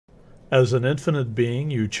As an infinite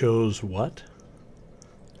being, you chose what?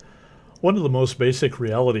 One of the most basic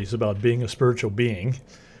realities about being a spiritual being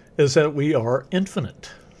is that we are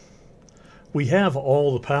infinite. We have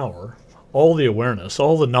all the power, all the awareness,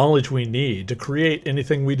 all the knowledge we need to create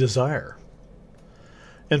anything we desire.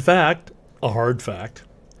 In fact, a hard fact,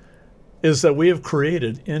 is that we have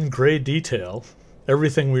created in great detail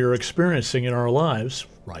everything we are experiencing in our lives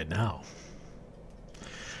right now.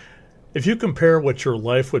 If you compare what your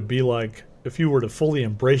life would be like if you were to fully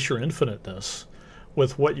embrace your infiniteness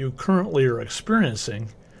with what you currently are experiencing,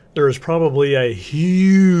 there is probably a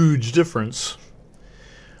huge difference.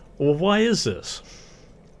 Well, why is this?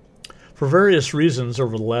 For various reasons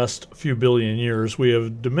over the last few billion years, we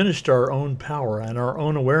have diminished our own power and our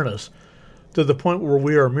own awareness to the point where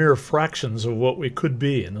we are mere fractions of what we could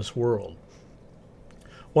be in this world.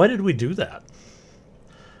 Why did we do that?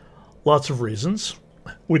 Lots of reasons.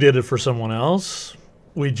 We did it for someone else.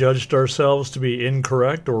 We judged ourselves to be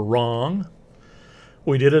incorrect or wrong.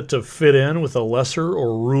 We did it to fit in with a lesser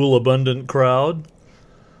or rule-abundant crowd.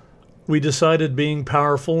 We decided being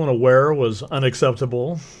powerful and aware was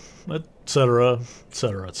unacceptable, etc.,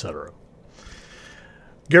 etc., etc.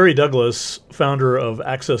 Gary Douglas, founder of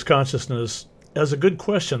Access Consciousness, has a good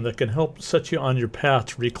question that can help set you on your path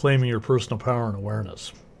to reclaiming your personal power and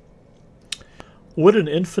awareness. Would an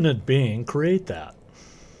infinite being create that?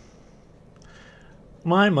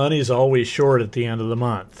 My money's always short at the end of the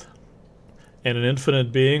month. And an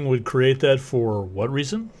infinite being would create that for what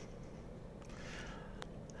reason?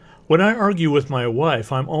 When I argue with my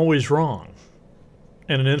wife, I'm always wrong.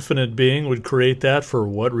 And an infinite being would create that for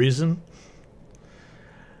what reason?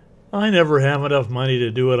 I never have enough money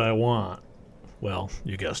to do what I want. Well,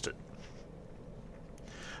 you guessed it.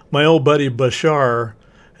 My old buddy Bashar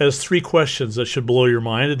has 3 questions that should blow your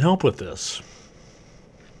mind and help with this.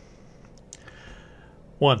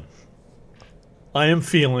 1. I am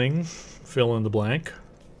feeling, fill in the blank.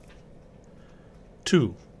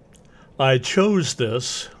 2. I chose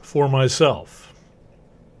this for myself.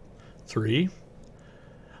 3.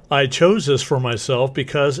 I chose this for myself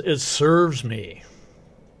because it serves me.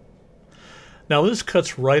 Now this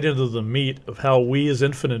cuts right into the meat of how we as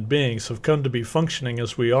infinite beings have come to be functioning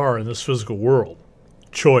as we are in this physical world.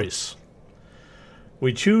 Choice.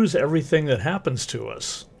 We choose everything that happens to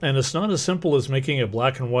us, and it's not as simple as making a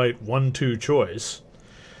black and white 1-2 choice.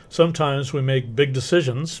 Sometimes we make big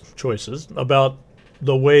choices, about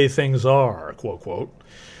the way things are, quote, quote,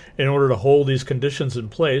 in order to hold these conditions in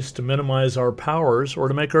place to minimize our powers or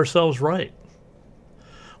to make ourselves right.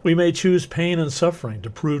 We may choose pain and suffering to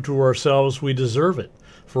prove to ourselves we deserve it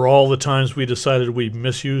for all the times we decided we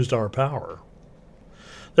misused our power.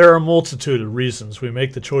 There are a multitude of reasons we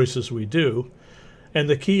make the choices we do, and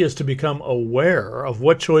the key is to become aware of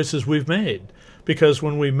what choices we've made, because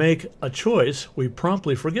when we make a choice, we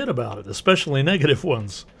promptly forget about it, especially negative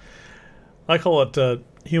ones. I call it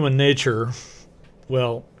human nature.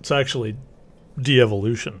 Well, it's actually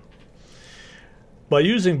de-evolution. By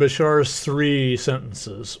using Bashar's 3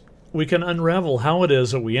 sentences, we can unravel how it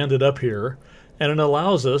is that we ended up here, and it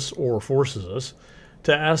allows us, or forces us,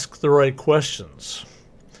 to ask the right questions.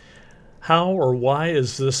 How or why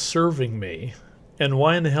is this serving me? And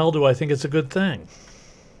why in the hell do I think it's a good thing?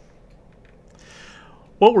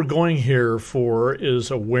 What we're going here for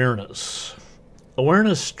is awareness.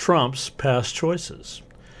 Awareness trumps past choices.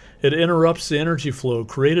 It interrupts the energy flow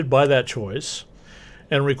created by that choice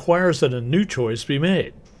and requires that a new choice be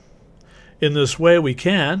made. In this way, we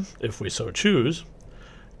can, if we so choose,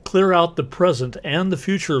 clear out the present and the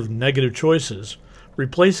future of negative choices,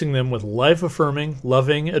 replacing them with life-affirming,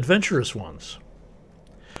 loving, adventurous ones.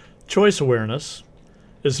 Choice awareness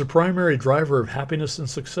is the primary driver of happiness and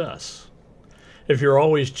success. If you're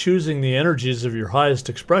always choosing the energies of your highest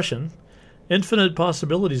expression, infinite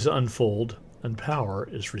possibilities unfold and power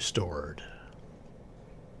is restored.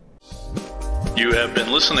 You have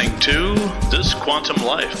been listening to This Quantum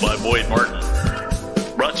Life by Boyd Martin,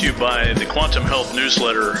 brought to you by the Quantum Health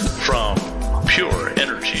Newsletter from Pure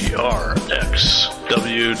Energy RX,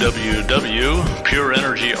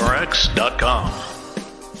 www.pureenergyrx.com.